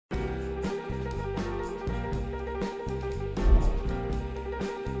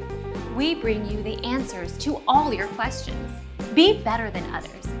we bring you the answers to all your questions. Be better than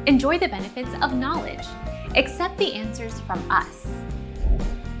others. Enjoy the benefits of knowledge. Accept the answers from us.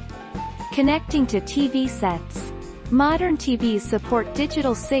 Connecting to TV sets. Modern TVs support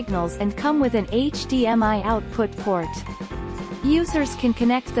digital signals and come with an HDMI output port. Users can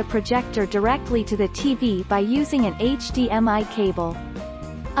connect the projector directly to the TV by using an HDMI cable.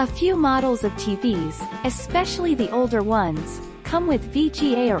 A few models of TVs, especially the older ones, come with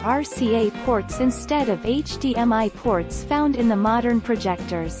VGA or RCA ports instead of HDMI ports found in the modern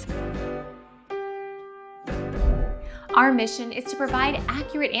projectors. Our mission is to provide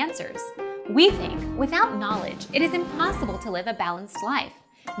accurate answers. We think without knowledge, it is impossible to live a balanced life.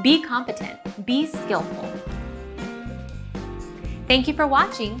 Be competent, be skillful. Thank you for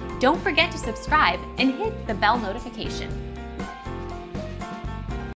watching. Don't forget to subscribe and hit the bell notification.